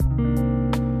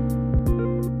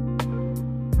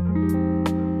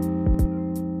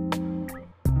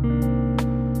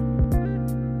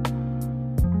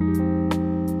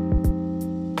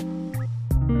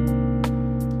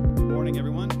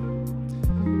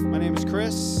name is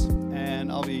Chris,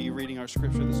 and I'll be reading our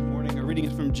scripture this morning. Our reading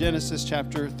is from Genesis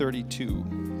chapter 32.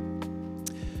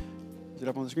 Is it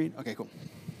up on the screen? Okay, cool.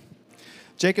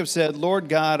 Jacob said, Lord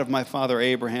God of my father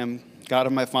Abraham, God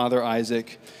of my father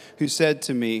Isaac, who said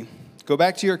to me, go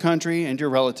back to your country and your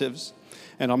relatives,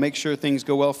 and I'll make sure things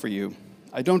go well for you.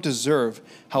 I don't deserve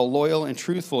how loyal and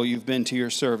truthful you've been to your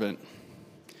servant.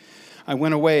 I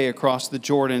went away across the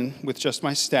Jordan with just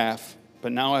my staff,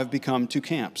 but now I've become two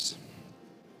camps.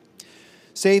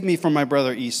 Save me from my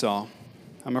brother Esau.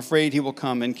 I'm afraid he will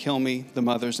come and kill me, the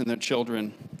mothers and their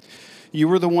children. You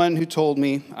were the one who told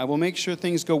me, I will make sure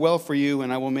things go well for you,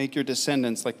 and I will make your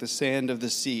descendants like the sand of the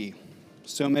sea.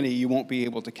 So many you won't be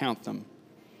able to count them.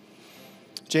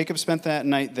 Jacob spent that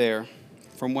night there.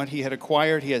 From what he had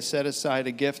acquired, he had set aside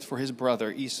a gift for his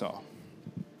brother Esau.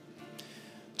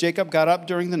 Jacob got up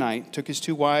during the night, took his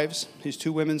 2 wives, his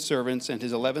 2 women servants, and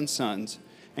his 11 sons,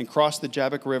 and crossed the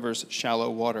Jabbok River's shallow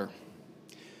water.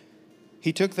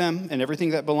 He took them and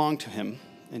everything that belonged to him,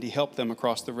 and he helped them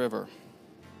across the river.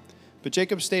 But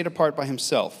Jacob stayed apart by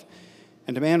himself,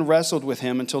 and a man wrestled with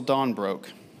him until dawn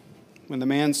broke. When the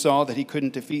man saw that he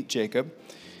couldn't defeat Jacob,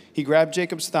 he grabbed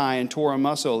Jacob's thigh and tore a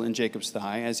muscle in Jacob's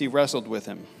thigh as he wrestled with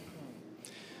him.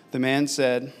 The man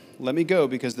said, let me go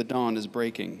because the dawn is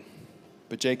breaking.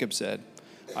 But Jacob said,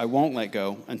 I won't let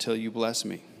go until you bless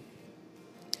me.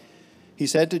 He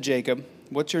said to Jacob,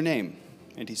 what's your name?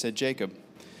 And he said, Jacob.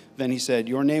 Then he said,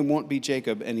 your name won't be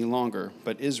Jacob any longer,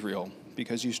 but Israel,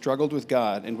 because you struggled with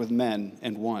God and with men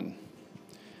and won.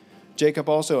 Jacob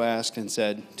also asked and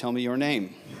said, tell me your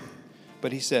name.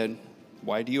 But he said,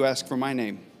 why do you ask for my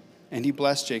name? And he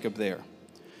blessed Jacob there.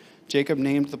 Jacob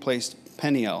named the place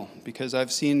Peniel, because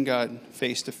I've seen God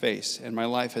face to face, and my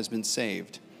life has been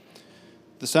saved.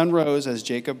 The sun rose as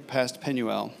Jacob passed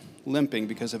Peniel, limping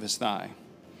because of his thigh.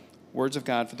 Words of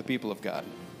God for the people of God.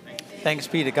 Thanks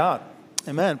be to God.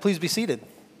 Amen. Please be seated.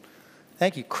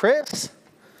 Thank you, Chris.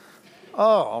 Oh,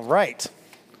 all right.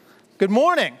 Good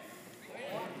morning.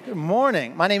 Good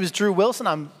morning. My name is Drew Willson.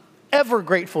 I'm ever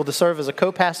grateful to serve as a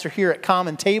co-pastor here at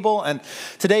Common Table. And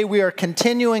today we are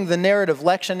continuing the narrative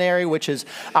lectionary, which is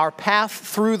our path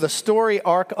through the story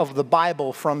arc of the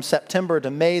Bible from September to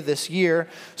May this year.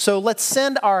 So let's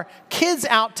send our kids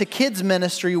out to kids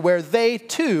ministry where they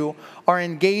too are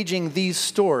engaging these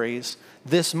stories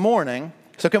this morning.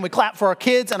 So can we clap for our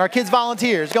kids and our kids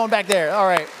volunteers going back there? All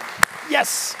right.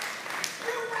 Yes.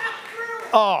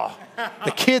 Oh, the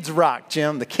kids rock,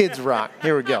 Jim. The kids rock.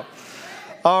 Here we go.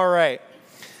 All right.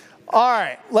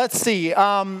 Let's see.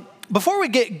 Before we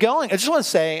get going, I just want to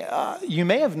say, you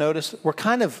may have noticed we're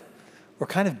kind of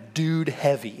dude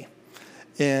heavy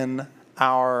in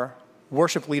our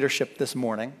worship leadership this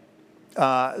morning.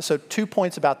 So 2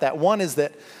 points about that. One is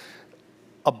that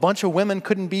a bunch of women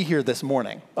couldn't be here this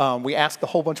morning. We asked a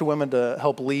whole bunch of women to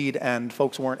help lead, and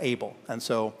folks weren't able. And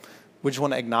so we just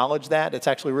want to acknowledge that. It's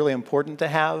actually really important to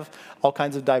have all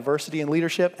kinds of diversity in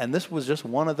leadership, and this was just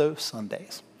one of those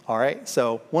Sundays, all right?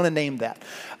 So want to name that.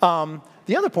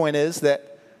 The other point is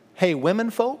that, hey,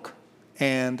 women folk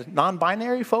and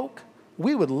non-binary folk,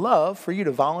 we would love for you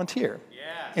to volunteer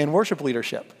in worship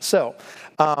leadership. So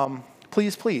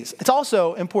please. It's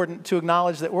also important to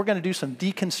acknowledge that we're going to do some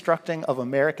deconstructing of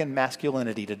American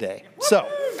masculinity today. So,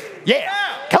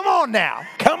 come on now.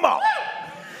 Come on.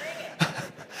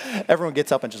 Everyone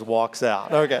gets up and just walks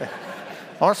out. Okay.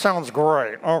 That sounds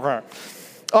great. Okay.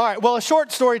 All right. Well, a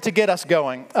short story to get us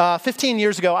going. 15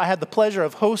 years ago, I had the pleasure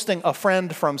of hosting a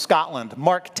friend from Scotland,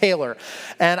 Mark Taylor.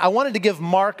 And I wanted to give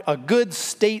Mark a good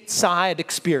stateside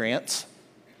experience.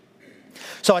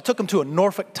 So I took him to a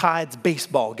Norfolk Tides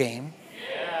baseball game.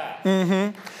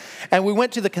 And we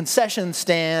went to the concession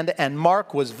stand, and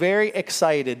Mark was very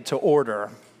excited to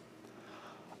order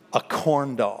a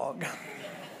corn dog.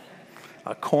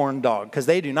 A corn dog, because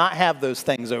they do not have those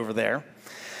things over there.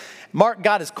 Mark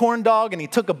got his corn dog, and he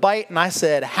took a bite, and I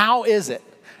said, how is it?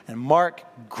 And Mark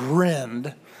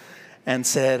grinned and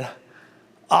said,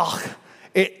 oh,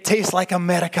 it tastes like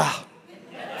America.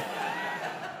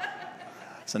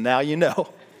 So now you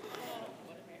know.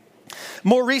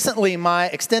 More recently, my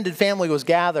extended family was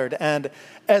gathered, and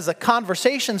as a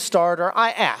conversation starter,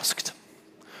 I asked,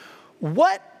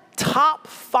 what top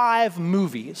 5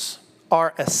 movies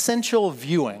are essential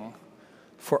viewing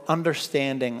for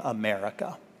understanding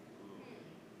America?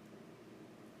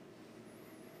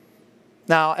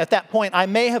 Now, at that point, I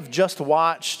may have just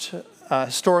watched a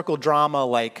historical drama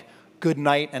like Good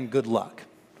Night and Good Luck.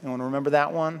 Anyone remember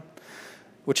that one?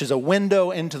 Which is a window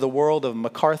into the world of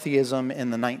McCarthyism in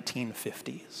the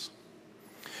 1950s.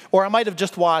 Or I might have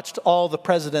just watched All the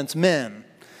President's Men,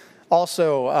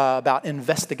 Also about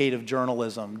investigative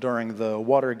journalism during the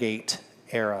Watergate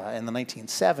era in the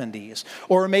 1970s.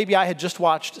 Or maybe I had just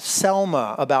watched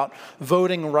Selma about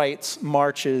voting rights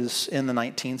marches in the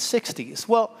 1960s.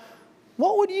 Well,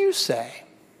 what would you say?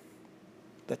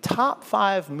 The top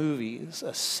 5 movies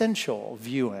essential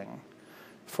viewing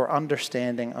for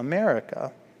understanding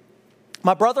America.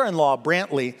 My brother-in-law,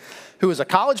 Brantley, who is a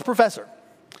college professor,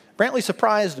 Brantley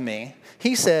surprised me.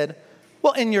 He said,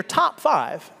 well, in your top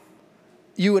 5,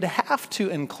 you would have to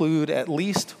include at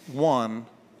least one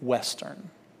Western.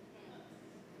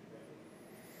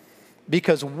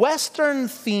 Because Western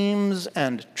themes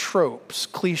and tropes,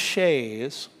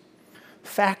 cliches,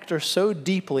 factor so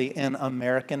deeply in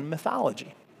American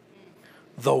mythology.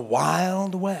 The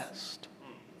Wild West,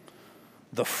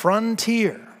 the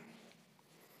frontier,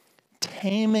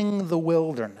 taming the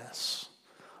wilderness,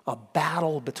 a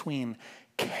battle between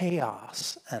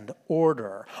chaos and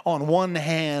order. On one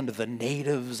hand, the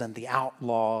natives and the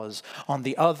outlaws. On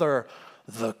the other,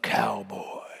 the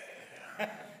cowboy,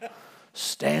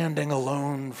 standing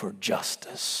alone for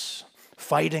justice,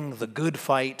 fighting the good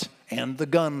fight and the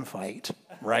gun fight,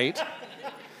 right?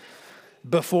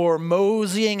 Before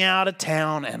moseying out of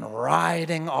town and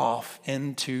riding off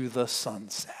into the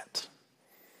sunset.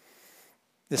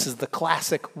 This is the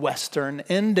classic Western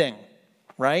ending,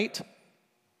 right?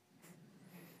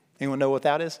 Anyone know what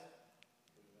that is?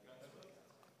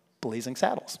 Blazing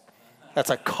Saddles. That's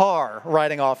a car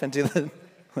riding off into the...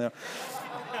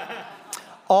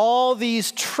 All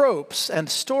these tropes and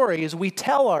stories we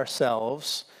tell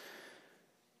ourselves,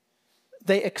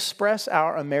 they express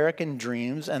our American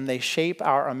dreams and they shape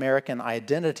our American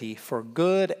identity for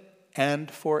good and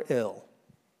for ill.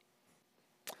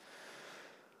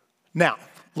 Now,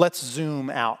 let's zoom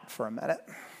out for a minute.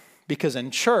 Because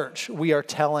in church, we are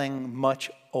telling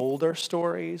much older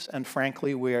stories, and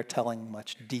frankly, we are telling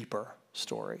much deeper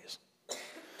stories.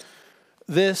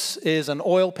 This is an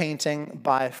oil painting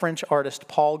by French artist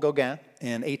Paul Gauguin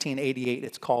in 1888.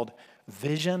 It's called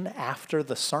Vision After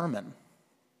the Sermon.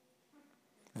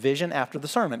 Vision After the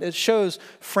Sermon. It shows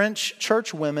French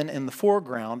church women in the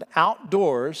foreground,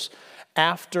 outdoors,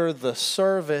 after the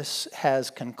service has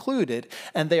concluded,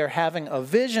 and they are having a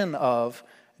vision of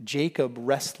Jacob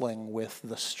wrestling with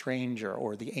the stranger,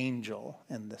 or the angel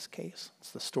in this case.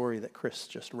 It's the story that Chris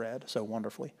just read so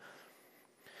wonderfully.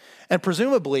 And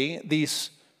presumably, these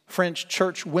French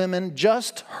church women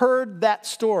just heard that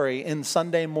story in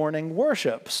Sunday morning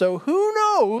worship. So who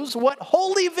knows what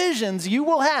holy visions you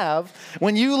will have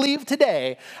when you leave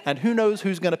today, and who knows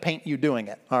who's going to paint you doing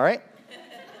it, all right?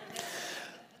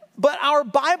 But our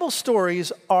Bible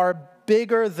stories are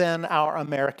bigger than our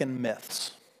American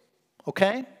myths,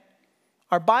 okay?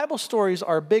 Our Bible stories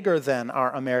are bigger than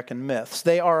our American myths.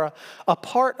 They are a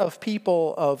part of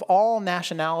people of all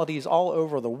nationalities all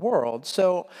over the world.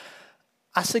 So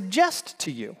I suggest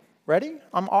to you, ready?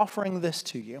 I'm offering this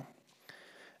to you,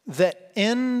 that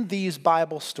in these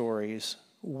Bible stories,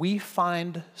 we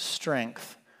find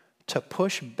strength to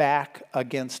push back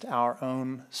against our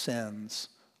own sins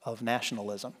of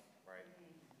nationalism. Right.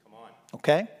 Come on.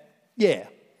 Okay? Yeah.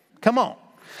 Come on.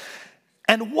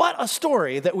 And what a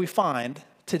story that we find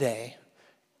today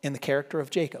in the character of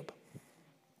Jacob.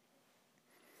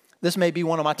 This may be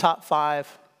one of my top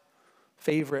 5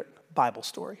 favorite Bible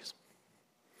stories.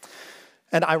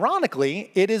 And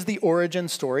ironically, it is the origin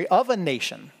story of a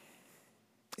nation.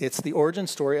 It's the origin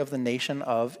story of the nation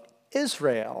of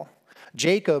Israel.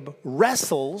 Jacob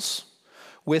wrestles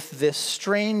with this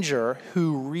stranger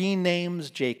who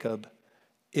renames Jacob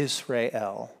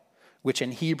Israel, which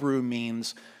in Hebrew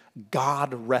means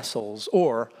God wrestles,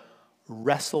 or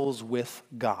wrestles with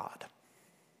God.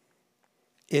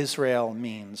 Israel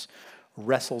means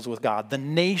wrestles with God. The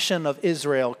nation of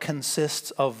Israel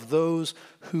consists of those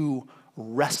who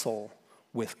wrestle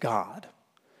with God.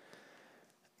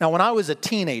 Now, when I was a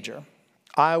teenager,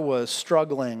 I was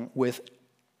struggling with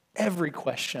every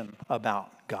question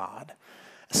about God.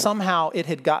 Somehow it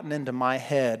had gotten into my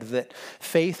head that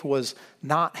faith was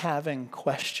not having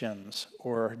questions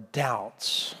or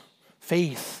doubts.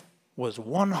 Faith was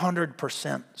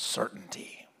 100%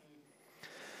 certainty.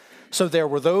 So there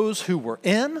were those who were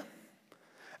in,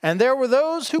 and there were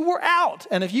those who were out.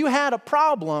 And if you had a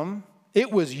problem,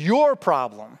 it was your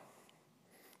problem.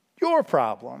 Your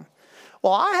problem.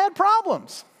 Well, I had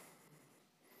problems.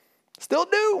 Still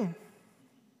do.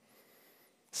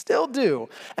 Still do.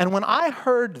 And when I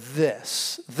heard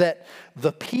this, that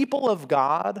the people of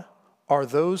God are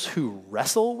those who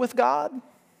wrestle with God,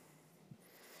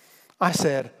 I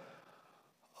said,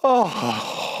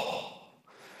 oh,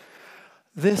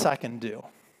 this I can do.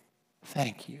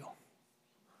 Thank you.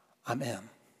 I'm in.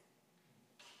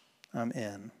 I'm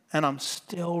in. And I'm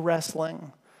still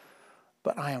wrestling,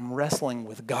 but I am wrestling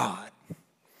with God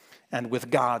and with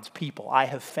God's people. I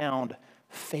have found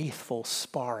faithful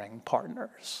sparring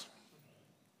partners.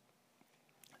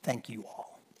 Thank you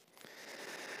all.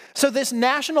 So this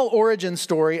national origin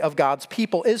story of God's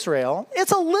people, Israel,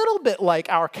 it's a little bit like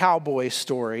our cowboy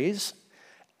stories,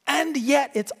 and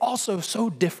yet it's also so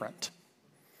different.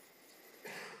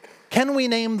 Can we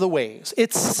name the ways?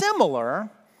 It's similar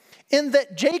in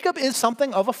that Jacob is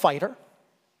something of a fighter,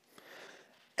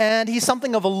 and he's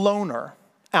something of a loner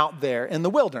out there in the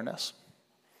wilderness.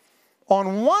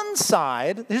 On one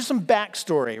side, here's some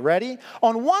backstory, ready?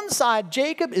 On one side,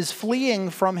 Jacob is fleeing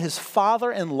from his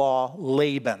father-in-law,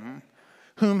 Laban,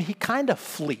 whom he kind of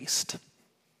fleeced.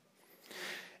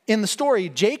 In the story,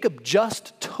 Jacob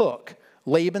just took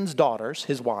Laban's daughters,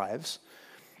 his wives,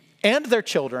 and their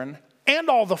children, and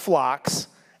all the flocks,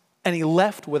 and he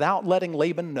left without letting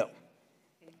Laban know.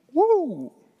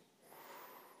 Woo!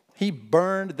 He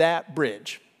burned that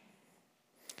bridge.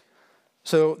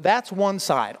 So that's one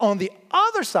side. On the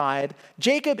other side,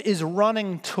 Jacob is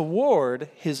running toward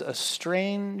his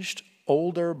estranged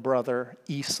older brother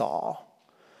Esau,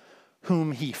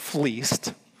 whom he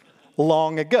fleeced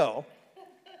long ago.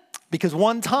 Because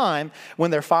one time,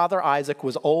 when their father Isaac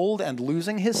was old and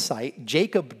losing his sight,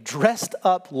 Jacob dressed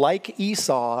up like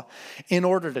Esau in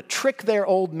order to trick their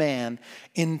old man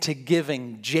into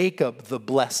giving Jacob the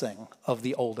blessing of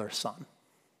the older son.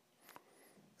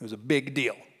 It was a big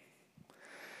deal.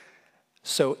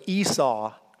 So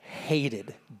Esau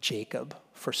hated Jacob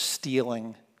for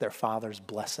stealing their father's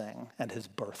blessing and his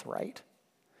birthright.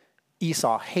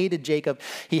 Esau hated Jacob.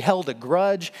 He held a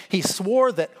grudge. He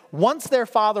swore that once their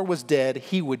father was dead,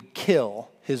 he would kill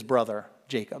his brother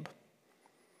Jacob.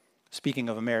 Speaking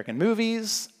of American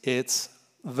movies, it's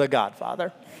The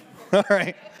Godfather. All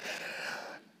right.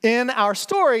 In our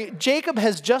story, Jacob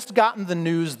has just gotten the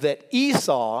news that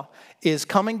Esau is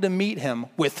coming to meet him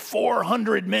with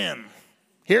 400 men.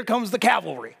 Here comes the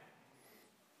cavalry.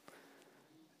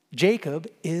 Jacob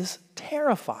is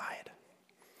terrified.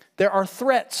 There are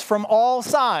threats from all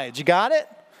sides. You got it?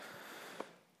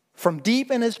 From deep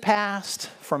in his past,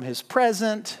 from his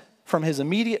present, from his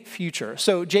immediate future.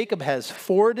 So Jacob has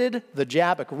forded the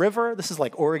Jabbok River. This is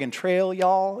like Oregon Trail,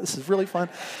 y'all. This is really fun.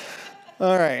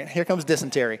 All right, here comes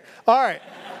dysentery. All right.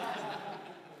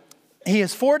 He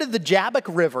has forded the Jabbok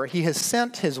River. He has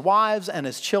sent his wives and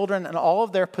his children and all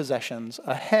of their possessions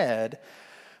ahead.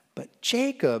 But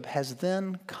Jacob has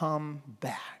then come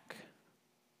back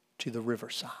to the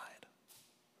riverside.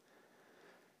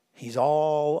 He's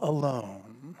all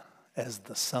alone as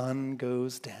the sun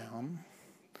goes down.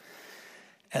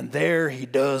 And there he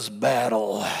does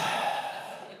battle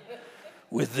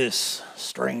with this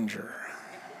stranger.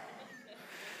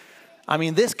 I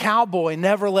mean, this cowboy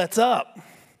never lets up.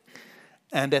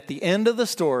 And at the end of the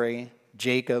story,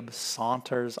 Jacob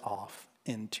saunters off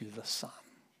into the sun.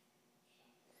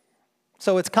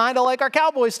 So it's kind of like our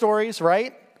cowboy stories,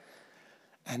 right?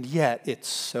 And yet it's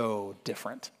so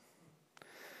different.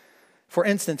 For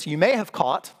instance, you may have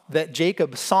caught that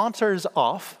Jacob saunters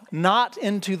off, not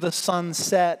into the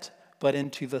sunset, but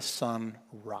into the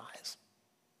sunrise.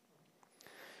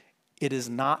 It is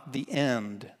not the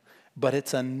end, but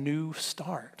it's a new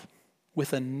start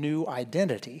with a new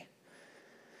identity.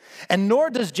 And nor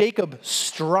does Jacob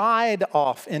stride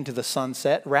off into the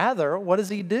sunset. Rather, what does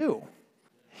he do?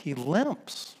 He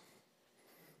limps.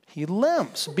 He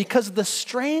limps because the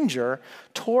stranger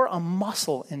tore a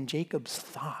muscle in Jacob's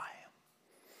thigh.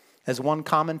 As one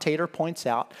commentator points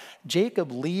out,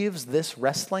 Jacob leaves this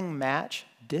wrestling match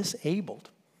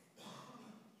disabled.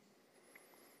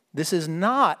 This is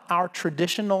not our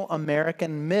traditional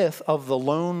American myth of the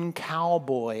lone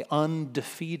cowboy,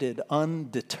 undefeated,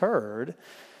 undeterred.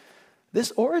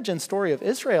 This origin story of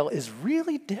Israel is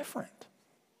really different.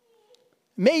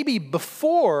 Maybe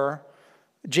before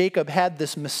Jacob had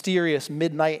this mysterious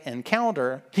midnight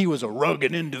encounter, he was a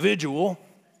rugged individual.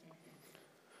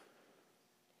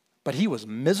 But he was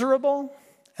miserable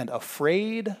and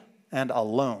afraid and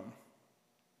alone.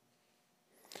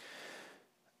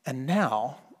 And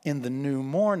now, in the new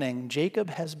morning,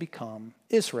 Jacob has become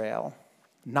Israel,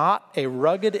 not a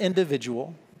rugged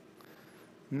individual,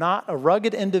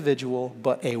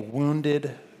 but a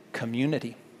wounded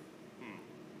community,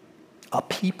 a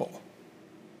people.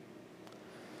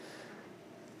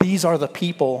 These are the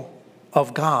people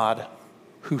of God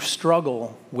who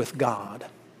struggle with God.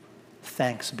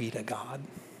 Thanks be to God.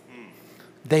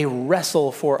 They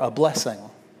wrestle for a blessing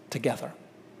together.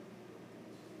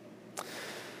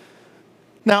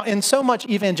 Now, in so much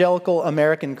evangelical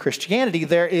American Christianity,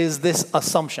 there is this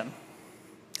assumption.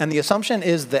 And the assumption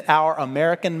is that our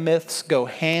American myths go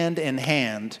hand in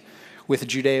hand with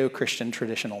Judeo-Christian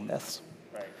traditional myths.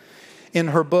 Right. In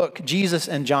her book, Jesus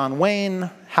and John Wayne,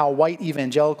 How White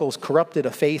Evangelicals Corrupted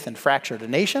a Faith and Fractured a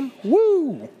Nation,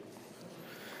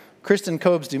 Kristen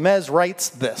Kobes-Dumez writes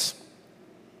this: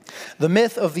 the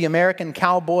myth of the American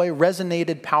cowboy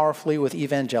resonated powerfully with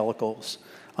evangelicals,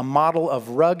 a model of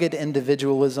rugged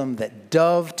individualism that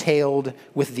dovetailed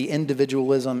with the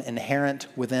individualism inherent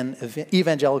within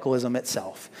evangelicalism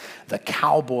itself. The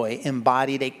cowboy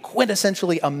embodied a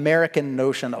quintessentially American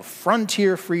notion of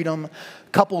frontier freedom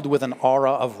coupled with an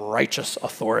aura of righteous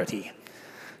authority,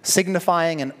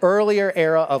 signifying an earlier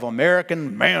era of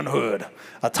American manhood,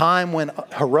 a time when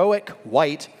heroic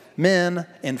white men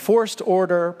enforced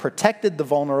order, protected the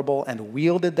vulnerable, and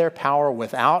wielded their power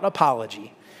without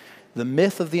apology. The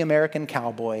myth of the American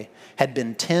cowboy had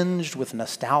been tinged with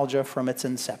nostalgia from its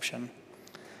inception.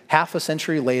 Half a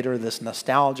century later, this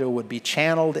nostalgia would be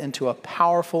channeled into a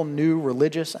powerful new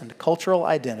religious and cultural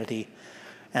identity,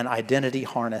 an identity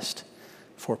harnessed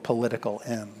for political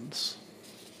ends.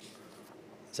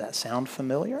 Does that sound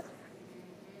familiar?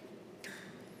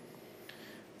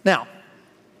 Now,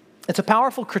 it's a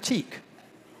powerful critique.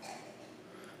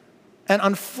 And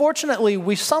unfortunately,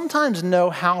 we sometimes know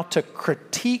how to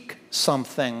critique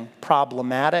something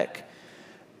problematic,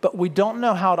 but we don't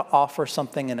know how to offer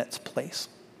something in its place.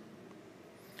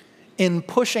 In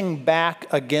pushing back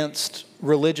against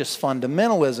religious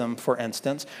fundamentalism, for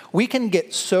instance, we can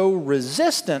get so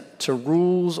resistant to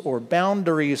rules or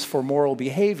boundaries for moral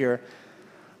behavior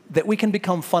that we can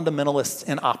become fundamentalists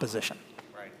in opposition.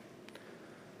 Right.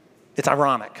 It's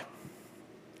ironic,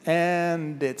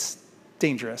 and it's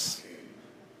dangerous,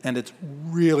 and it's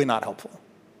really not helpful.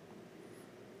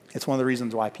 It's one of the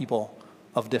reasons why people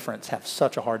of difference have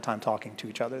such a hard time talking to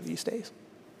each other these days.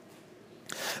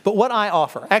 But what I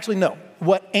offer,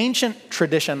 what ancient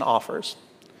tradition offers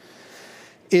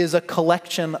is a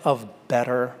collection of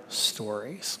better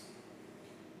stories.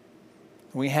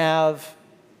 We have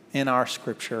in our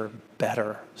scripture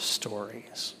better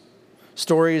stories.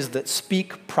 Stories that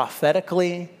speak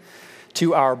prophetically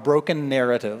to our broken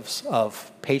narratives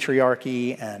of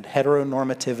patriarchy and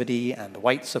heteronormativity and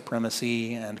white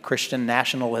supremacy and Christian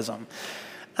nationalism.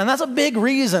 And that's a big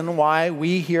reason why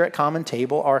we here at Common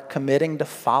Table are committing to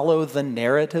follow the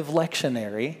narrative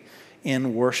lectionary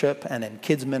in worship and in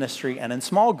kids ministry and in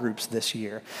small groups this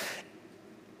year.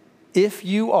 If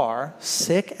you are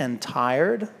sick and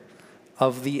tired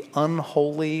of the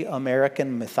unholy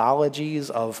American mythologies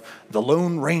of the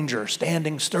Lone Ranger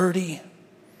standing sturdy,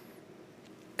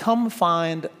 come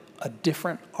find a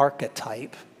different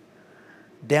archetype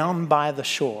down by the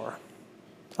shore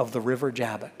of the River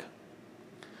Jabbok,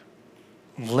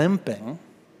 limping,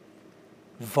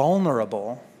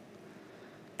 vulnerable,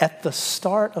 at the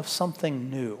start of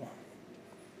something new,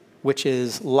 which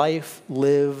is life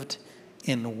lived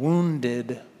in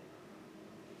wounded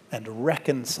and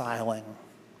reconciling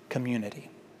community.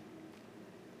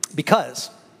 Because,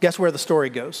 guess where the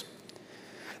story goes?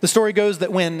 The story goes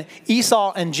that when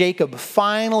Esau and Jacob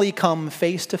finally come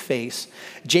face to face,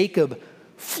 Jacob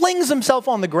flings himself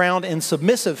on the ground in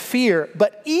submissive fear,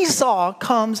 but Esau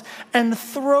comes and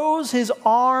throws his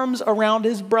arms around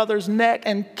his brother's neck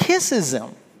and kisses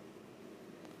him.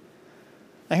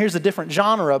 Now here's a different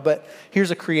genre, but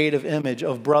here's a creative image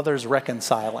of brothers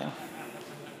reconciling.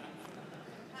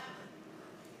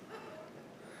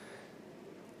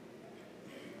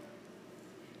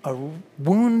 A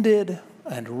wounded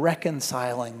and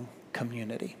reconciling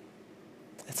community.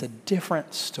 It's a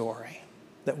different story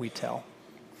that we tell.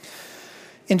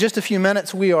 In just a few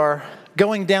minutes, we are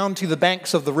going down to the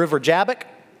banks of the River Jabbok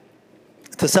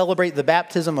to celebrate the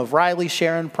baptism of Riley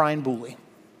Sharon Prine Booley.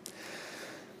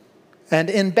 And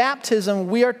in baptism,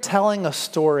 we are telling a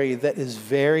story that is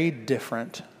very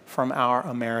different from our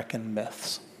American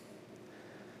myths.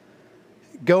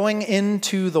 Going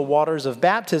into the waters of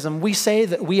baptism, we say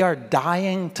that we are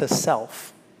dying to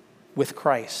self with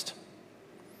Christ.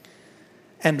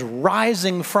 And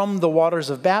rising from the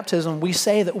waters of baptism, we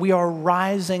say that we are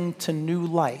rising to new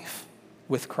life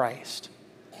with Christ.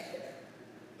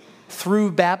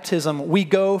 Through baptism, we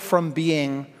go from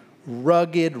being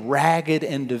rugged, ragged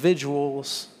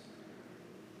individuals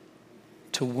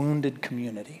to wounded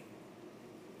community.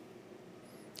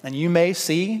 And you may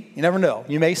see, you never know,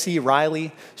 you may see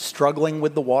Riley struggling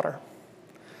with the water,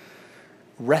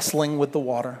 wrestling with the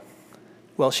water.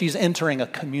 Well, she's entering a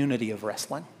community of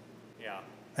wrestling.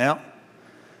 Yeah.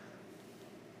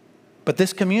 But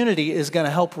this community is going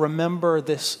to help remember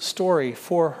this story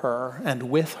for her and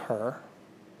with her.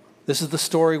 This is the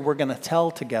story we're going to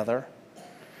tell together.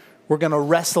 We're going to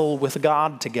wrestle with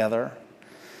God together.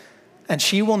 And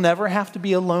she will never have to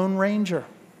be a lone ranger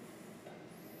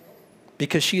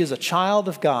because she is a child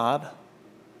of God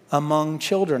among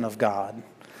children of God.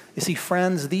 You see,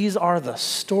 friends, these are the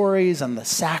stories and the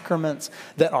sacraments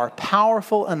that are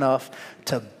powerful enough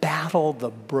to battle the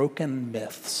broken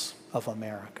myths of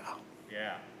America.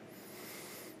 Yeah.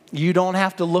 You don't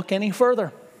have to look any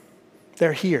further.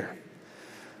 They're here.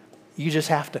 You just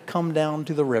have to come down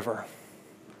to the river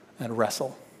and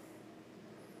wrestle.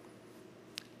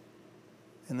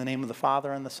 In the name of the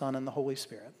Father, and the Son, and the Holy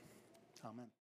Spirit. Amen.